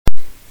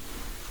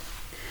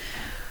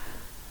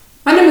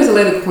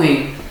Aletta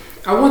Queen.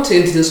 I want to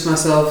introduce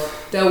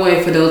myself. That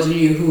way, for those of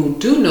you who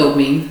do know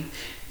me,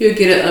 you'll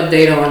get an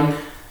update on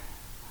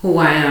who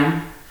I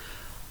am,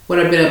 what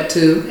I've been up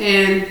to,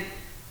 and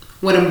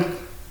what I'm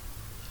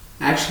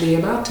actually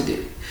about to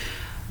do.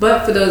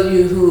 But for those of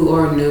you who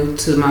are new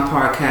to my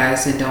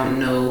podcast and don't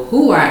know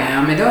who I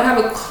am and don't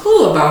have a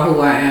clue about who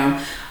I am,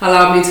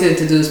 allow me to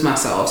introduce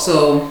myself.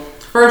 So,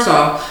 first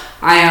off,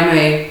 I am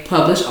a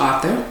published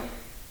author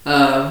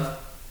of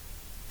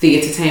The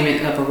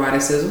Entertainment of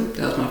Eroticism.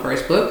 That was my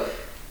first book.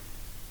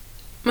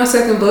 My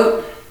second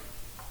book,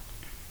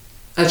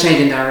 A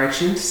Change in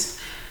Directions.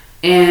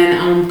 And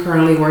I'm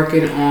currently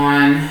working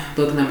on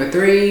book number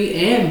 3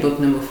 and book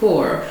number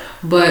 4.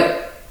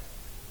 But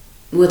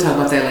we'll talk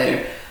about that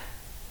later.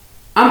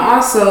 I'm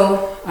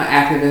also an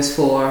activist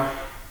for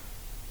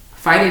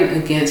fighting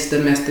against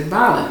domestic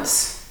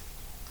violence.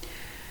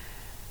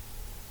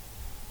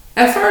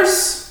 At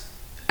first,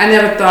 I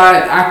never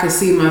thought I could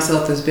see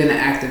myself as being an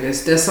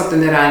activist. That's something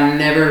that I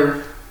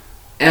never,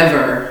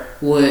 ever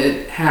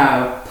would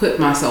have put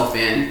myself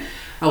in.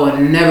 I would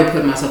never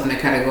put myself in that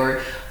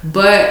category.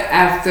 But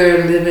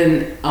after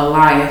living a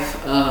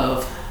life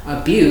of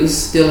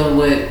abuse, dealing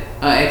with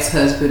an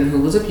ex-husband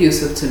who was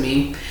abusive to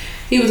me,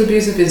 he was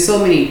abusive in so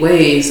many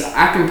ways.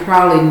 I can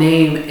probably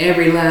name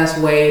every last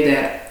way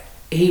that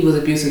he was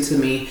abusive to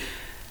me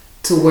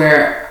to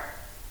where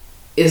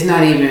it's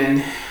not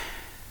even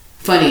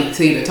funny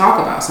to even talk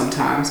about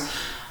sometimes.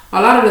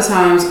 A lot of the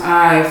times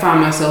I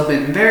find myself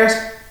being embarrassed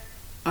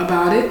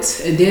about it.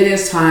 And then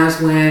there's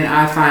times when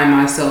I find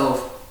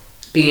myself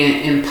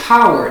being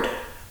empowered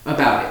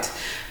about it.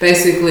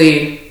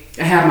 Basically,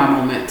 I have my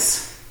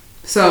moments.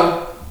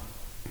 So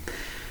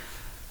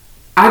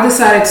I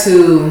decided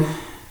to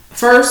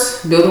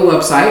first build a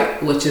website,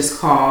 which is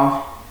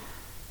called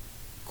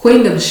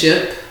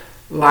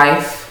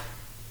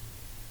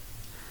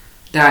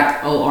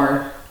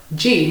queendomshiplife.org.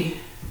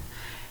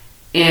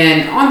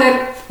 And on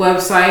that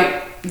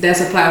website,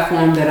 that's a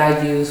platform that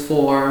I use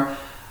for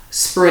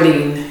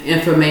spreading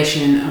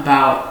information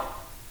about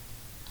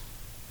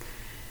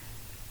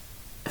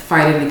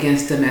fighting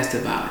against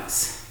domestic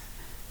violence.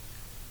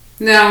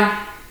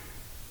 Now,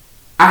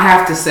 I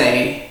have to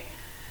say,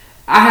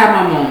 I have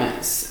my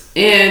moments,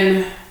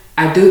 and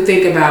I do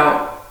think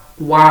about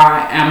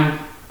why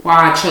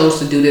I chose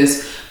to do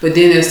this. But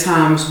then there's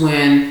times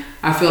when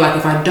I feel like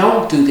if I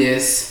don't do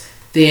this,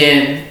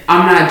 then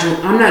I'm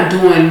not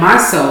doing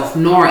myself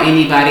nor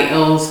anybody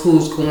else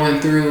who's going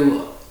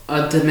through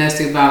a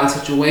domestic violence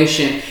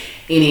situation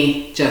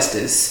any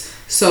justice.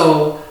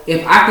 So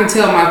if I can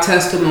tell my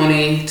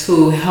testimony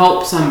to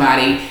help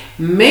somebody,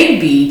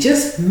 maybe,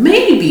 just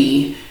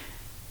maybe,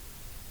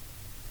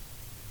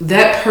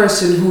 that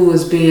person who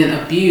is being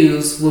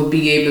abused will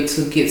be able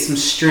to get some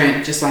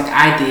strength just like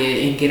I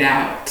did and get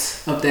out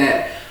of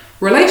that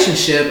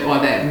relationship or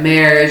that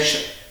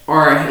marriage.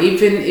 Or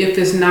even if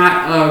it's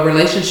not a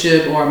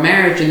relationship or a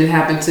marriage and it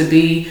happened to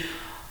be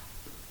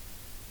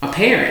a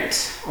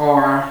parent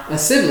or a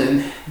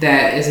sibling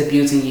that is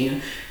abusing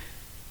you.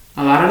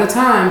 A lot of the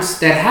times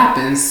that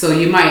happens, so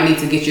you might need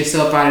to get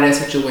yourself out of that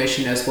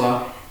situation as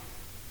well.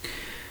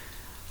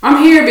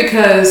 I'm here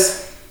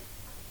because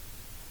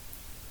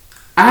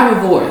I have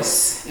a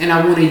voice and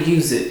I want to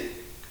use it.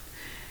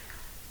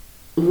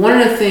 One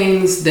of the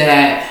things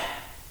that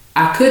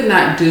I could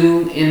not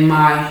do in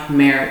my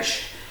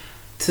marriage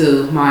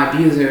to my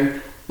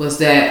abuser was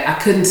that I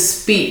couldn't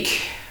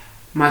speak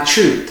my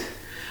truth.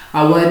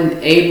 I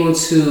wasn't able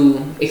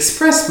to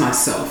express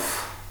myself.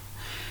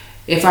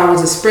 If I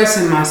was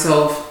expressing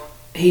myself,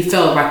 he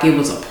felt like it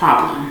was a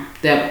problem,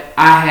 that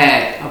I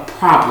had a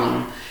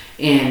problem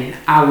and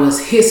I was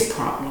his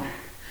problem.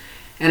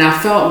 And I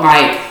felt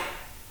like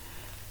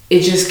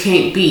it just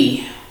can't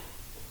be.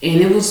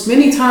 And it was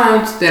many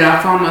times that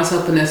I found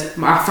myself in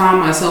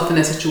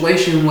a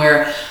situation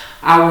where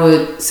I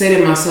would say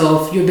to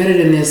myself, "You're better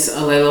than this,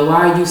 Alayla.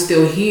 Why are you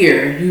still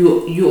here?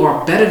 You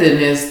are better than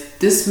this.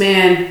 This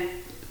man,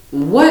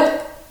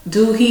 what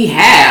do he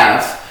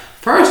have,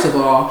 first of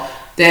all,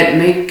 that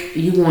make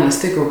you want to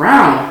stick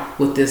around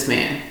with this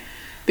man?"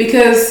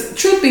 Because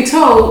truth be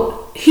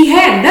told, he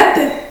had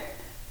nothing.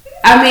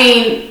 I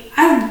mean,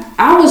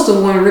 I was the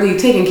one really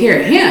taking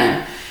care of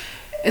him.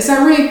 As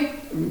I really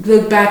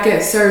look back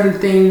at certain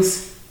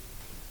things,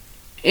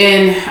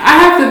 and I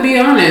have to be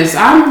honest,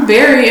 I'm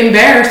very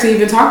embarrassed to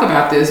even talk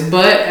about this,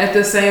 but at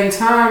the same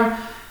time,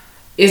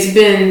 it's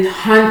been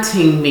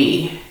hunting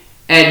me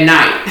at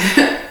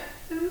night,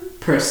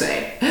 per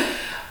se.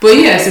 But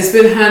yes, it's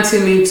been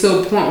hunting me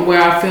to a point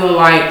where I feel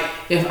like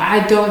if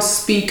I don't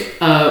speak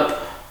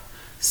up,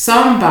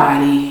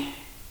 somebody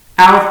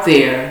out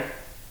there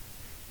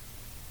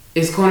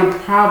is going to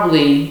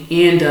probably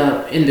end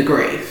up in the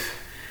grave.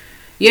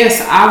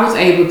 Yes, I was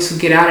able to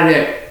get out of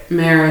that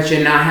marriage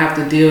and not have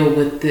to deal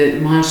with the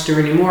monster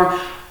anymore,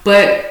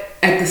 but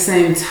at the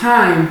same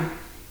time,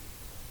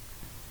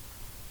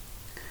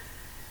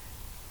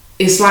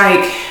 it's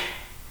like,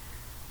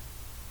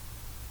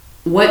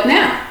 what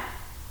now?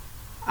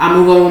 I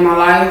move on with my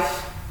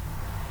life.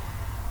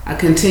 I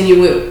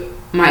continue with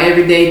my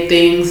everyday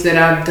things that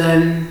I've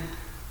done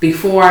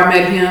before I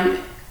met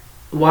him,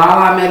 while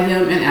I met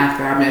him, and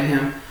after I met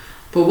him.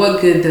 But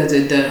what good does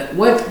it do?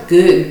 What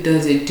good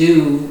does it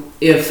do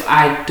if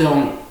I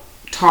don't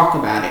talk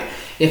about it?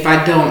 If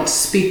I don't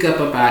speak up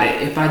about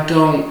it? If I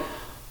don't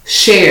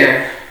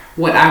share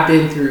what I've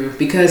been through?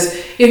 Because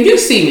if you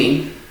see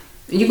me,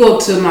 you go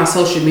to my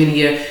social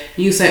media,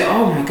 and you say,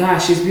 "Oh my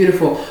gosh, she's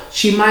beautiful."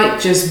 She might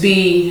just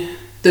be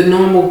the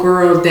normal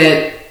girl,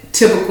 that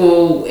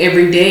typical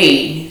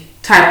everyday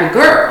type of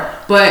girl,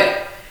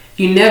 but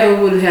you never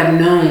would have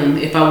known,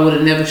 if I would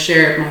have never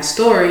shared my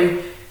story,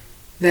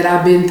 that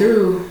I've been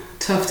through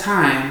tough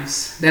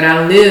times, that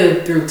I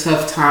lived through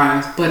tough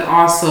times, but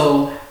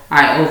also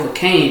I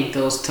overcame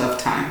those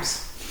tough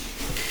times.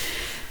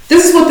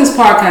 This is what this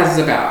podcast is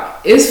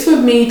about. It's for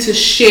me to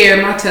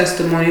share my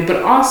testimony,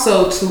 but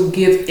also to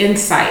give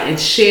insight and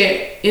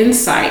share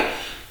insight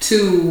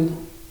to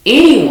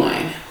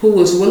anyone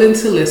who is willing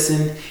to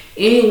listen,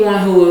 anyone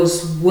who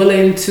is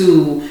willing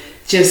to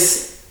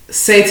just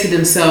say to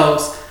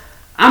themselves,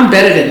 "I'm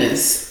better than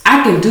this.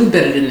 I can do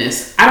better than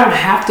this. I don't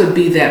have to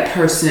be that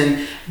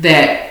person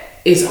that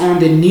is on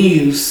the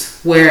news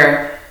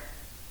where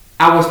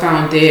I was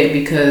found dead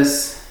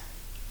because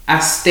I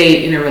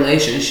stayed in a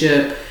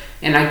relationship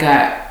and I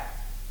got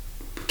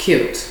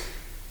killed."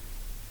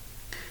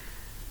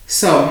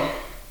 So,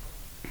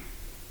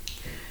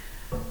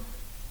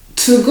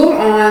 to go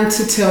on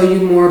to tell you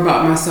more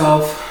about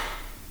myself,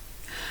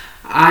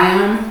 I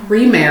am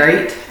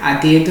remarried. I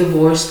did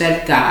divorce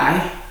that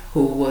guy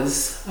who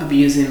was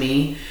abusing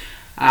me.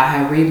 I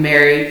have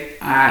remarried.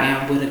 I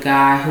am with a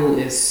guy who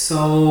is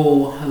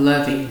so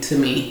loving to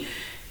me.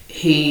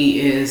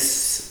 He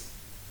is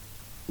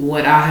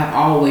what I have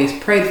always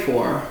prayed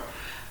for.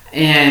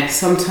 And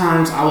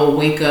sometimes I will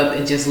wake up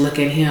and just look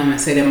at him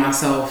and say to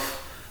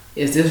myself,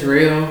 "Is this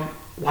real?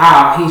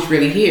 Wow, he's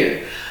really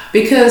here."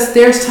 Because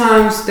there's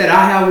times that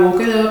I have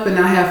woken up and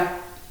I have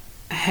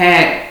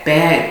had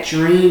bad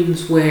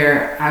dreams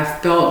where I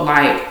felt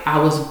like I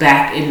was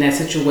back in that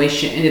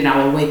situation, and then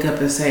I would wake up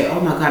and say, "Oh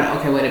my God,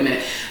 okay, wait a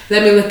minute.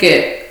 Let me look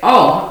at,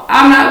 oh,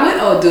 I'm not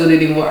with old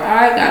dude anymore.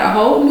 I got a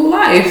whole new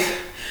life."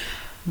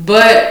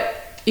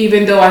 But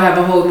even though I have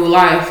a whole new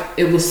life,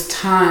 it was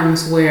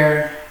times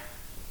where,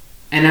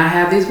 and I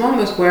have these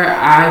moments where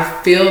I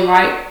feel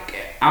like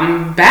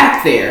I'm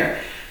back there.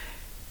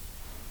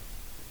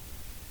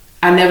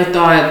 I never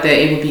thought that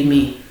it would be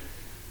me.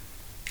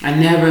 I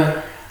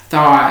never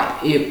thought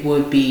it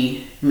would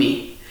be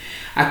me.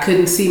 I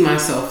couldn't see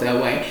myself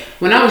that way.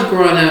 When I was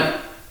growing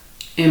up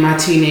in my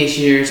teenage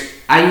years,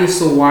 I used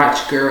to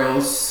watch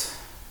girls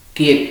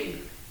get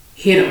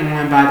hit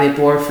on by their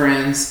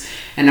boyfriends,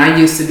 and I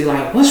used to be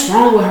like, "What's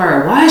wrong with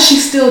her? Why is she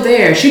still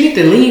there? She need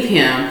to leave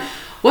him.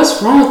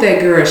 What's wrong with that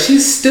girl?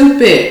 She's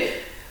stupid."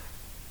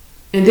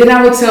 And then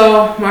I would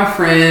tell my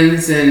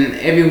friends and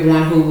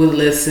everyone who would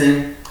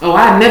listen, "Oh,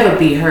 I'd never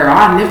be her.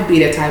 I'll never be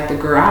that type of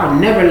girl. I'll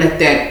never let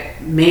that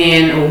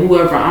man or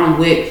whoever I'm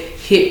with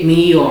hit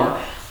me or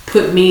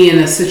put me in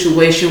a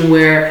situation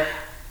where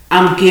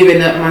I'm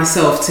giving up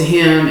myself to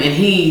him and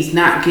he's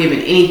not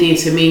giving anything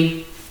to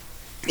me."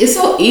 It's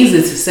so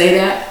easy to say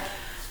that,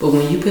 but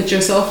when you put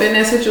yourself in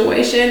that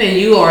situation and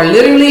you are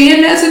literally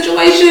in that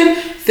situation,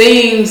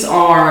 things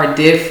are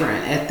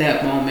different at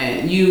that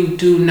moment. You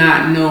do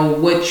not know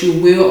what you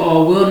will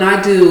or will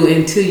not do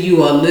until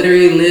you are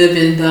literally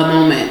living the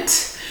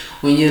moment.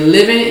 When you're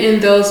living in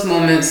those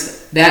moments,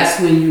 that's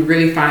when you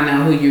really find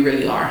out who you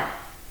really are.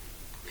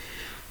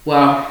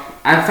 Well,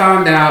 I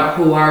found out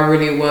who I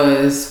really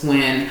was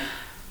when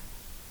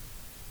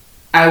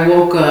I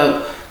woke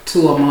up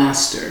to a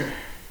monster.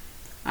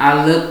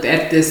 I looked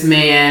at this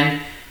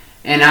man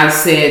and I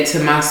said to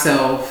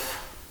myself,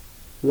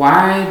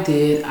 "Why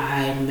did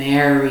I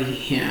marry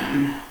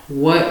him?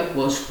 What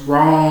was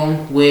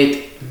wrong with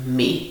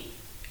me?"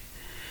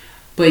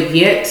 But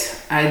yet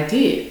I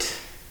did.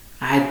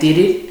 I did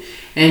it.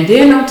 And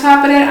then on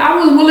top of that, I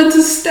was willing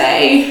to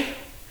stay.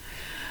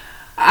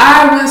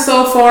 I went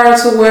so far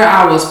to where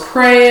I was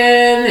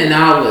praying and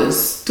I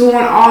was doing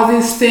all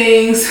these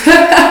things.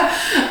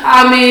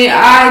 I mean,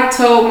 I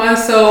told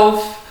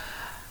myself,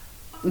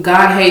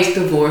 God hates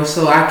divorce,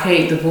 so I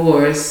can't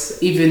divorce,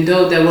 even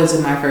though that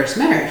wasn't my first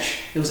marriage.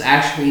 It was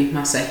actually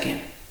my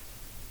second.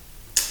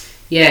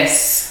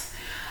 Yes,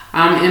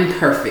 I'm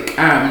imperfect.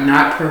 I'm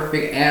not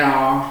perfect at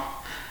all.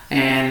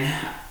 And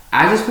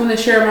I just want to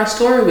share my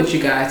story with you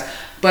guys.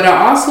 But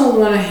I also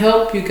want to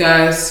help you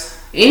guys,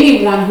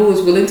 anyone who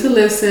is willing to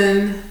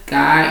listen,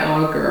 guy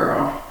or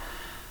girl.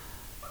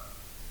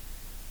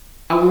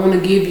 I want to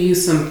give you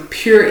some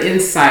pure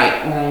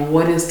insight on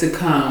what is to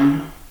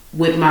come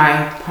with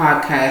my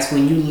podcast.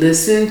 When you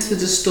listen to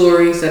the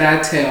stories that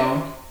I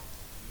tell,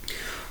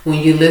 when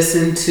you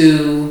listen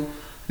to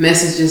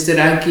messages that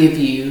I give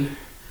you,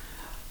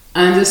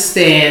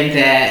 understand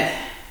that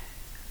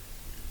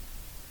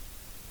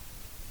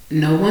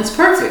no one's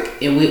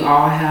perfect and we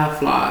all have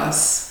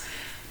flaws.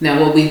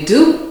 Now, what we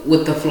do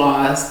with the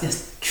flaws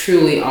is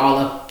truly all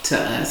up to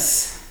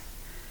us.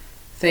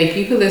 Thank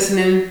you for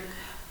listening.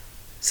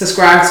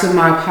 Subscribe to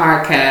my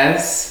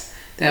podcast.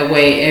 That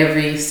way,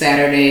 every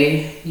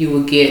Saturday, you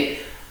will get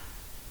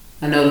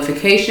a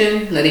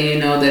notification letting you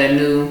know that a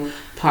new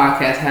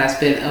podcast has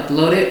been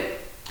uploaded.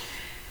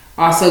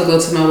 Also,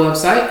 go to my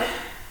website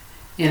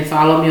and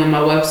follow me on my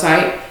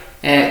website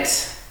at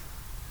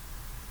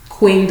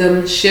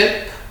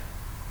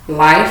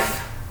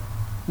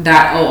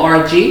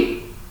queendomshiplife.org.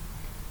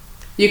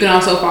 You can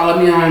also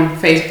follow me on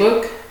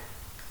Facebook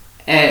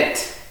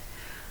at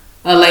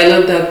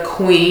Alayla the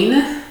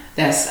Queen.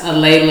 That's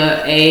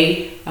Alayla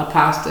A''Laila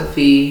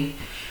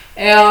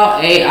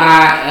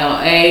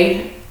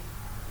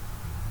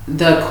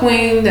the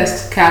Queen.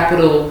 That's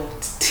capital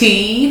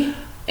THE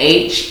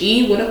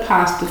with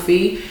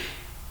apostrophe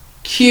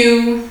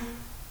QUEEN.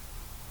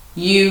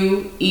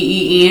 You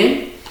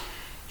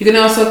can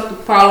also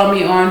follow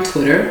me on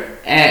Twitter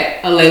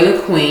at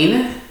Alayla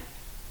Queen.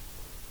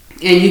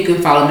 And you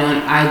can follow me on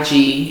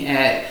IG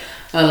at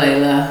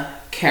Alayla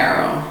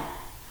Carroll.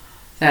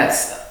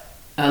 That's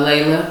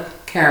Alayla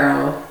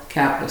Carroll,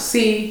 capital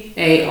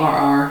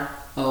CARROLL.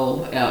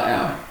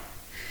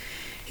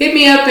 Hit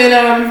me up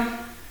and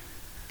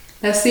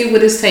let's see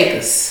where this takes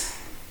us.